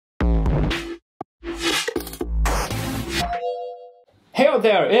Hey out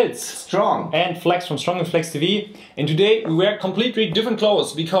there, it's Strong and Flex from Strong and Flex TV, and today we wear completely different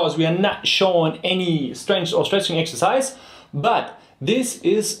clothes because we are not showing any strength or stretching exercise, but this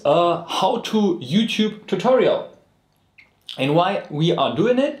is a how-to YouTube tutorial. And why we are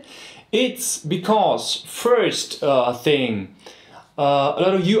doing it? It's because first thing, a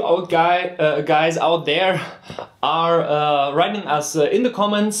lot of you guys out there are writing us in the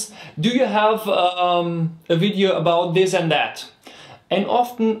comments, do you have a video about this and that? And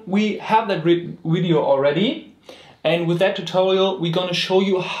often we have that video already, and with that tutorial we're gonna show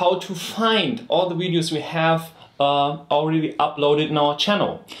you how to find all the videos we have already uploaded in our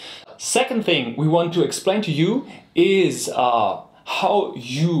channel. Second thing we want to explain to you is how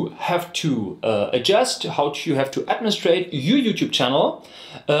you have to adjust, how you have to administrate your YouTube channel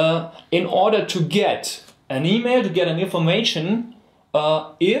in order to get an email, to get an information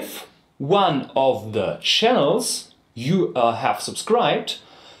if one of the channels you have subscribed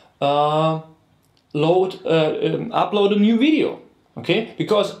upload a new video. Okay,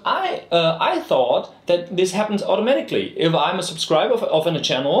 because I thought that this happens automatically. If I'm a subscriber of a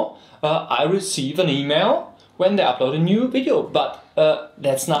channel, I receive an email when they upload a new video, but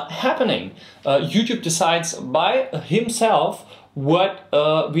that's not happening. YouTube decides by himself what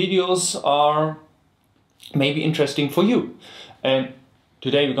videos are maybe interesting for you, and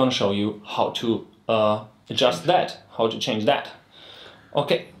today we're going to show you how to adjust that, how to change that.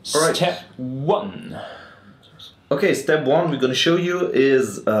 Okay, right. Step one. Okay, step one we're going to show you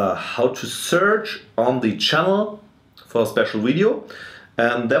is how to search on the channel for a special video.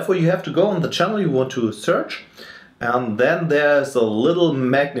 And therefore you have to go on the channel you want to search, and then there's a little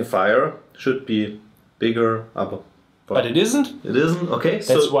magnifier, should be bigger up. But it isn't. It isn't, okay.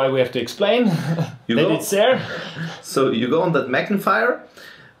 That's why we have to explain that it's there. So you go on that magnifier,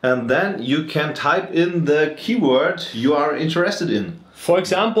 and then you can type in the keyword you are interested in. For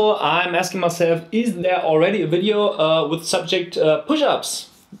example, I'm asking myself, is there already a video with subject push-ups?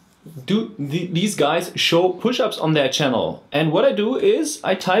 Do these guys show push-ups on their channel? And what I do is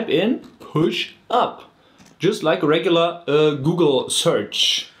I type in push-up, just like a regular Google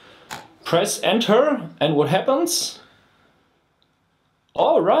search. Press enter, and what happens?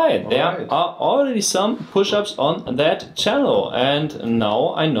 Alright, there are already some push-ups on that channel, and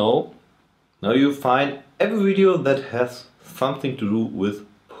now I know. Now you find every video that has something to do with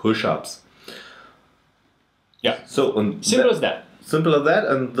push-ups. Yeah, so simple as that. Simple as that,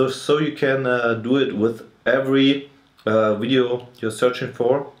 and so you can do it with every video you're searching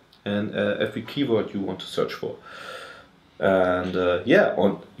for and every keyword you want to search for. And yeah,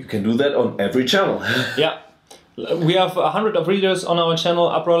 you can do that on every channel. Yeah. We have 100 of videos on our channel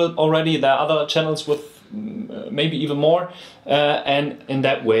uploaded already. There are other channels with maybe even more, and in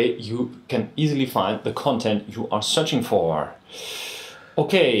that way you can easily find the content you are searching for.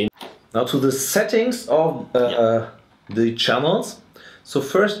 Okay. Now to the settings of the channels. So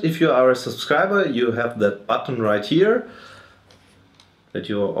first, if you are a subscriber, you have that button right here that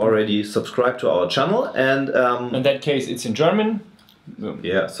you are already subscribed to our channel, and in that case it's in German.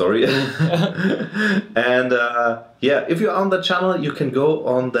 Yeah, sorry. And yeah, if you're on the channel, you can go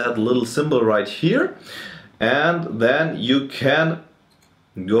on that little symbol right here, and then you can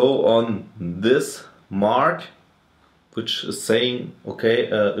go on this mark, which is saying, okay,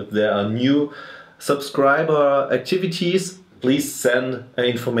 if there are new subscriber activities, please send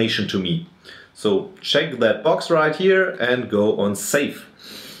information to me. So check that box right here and go on save.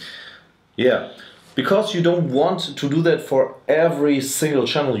 Yeah. Because you don't want to do that for every single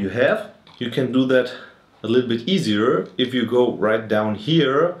channel you have, you can do that a little bit easier if you go right down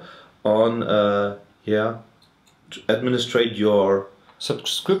here on yeah, to administrate your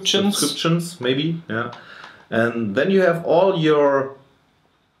subscriptions maybe, yeah, and then you have all your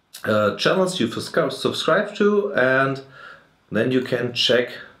channels you've subscribed to, and then you can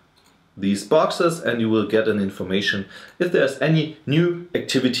check these boxes and you will get an information if there's any new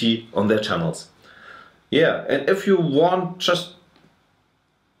activity on their channels. Yeah, and if you want, just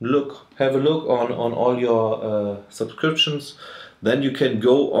have a look on all your subscriptions, then you can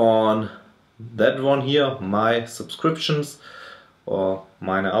go on that one here, my subscriptions, or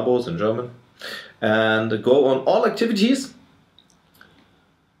meine Abos in German, and go on all activities,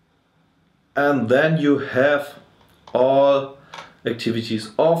 and then you have all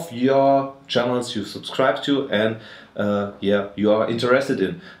activities of your channels you subscribe to and yeah, you are interested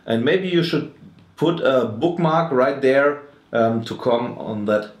in. And maybe you should put a bookmark right there to come on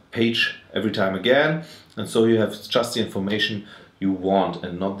that page every time again, and so you have just the information you want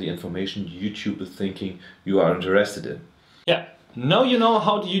and not the information YouTube is thinking you are interested in. Yeah, now you know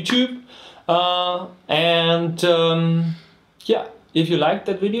how to YouTube, and yeah, if you liked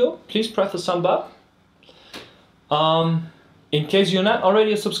that video, please press the thumb up. In case you're not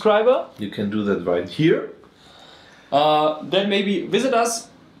already a subscriber, you can do that right here. Then maybe visit us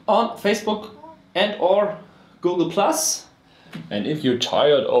on Facebook and or Google+. And if you're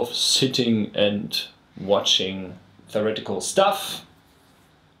tired of sitting and watching theoretical stuff,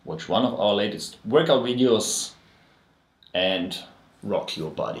 watch one of our latest workout videos and rock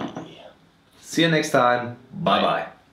your body. See you next time. Bye bye.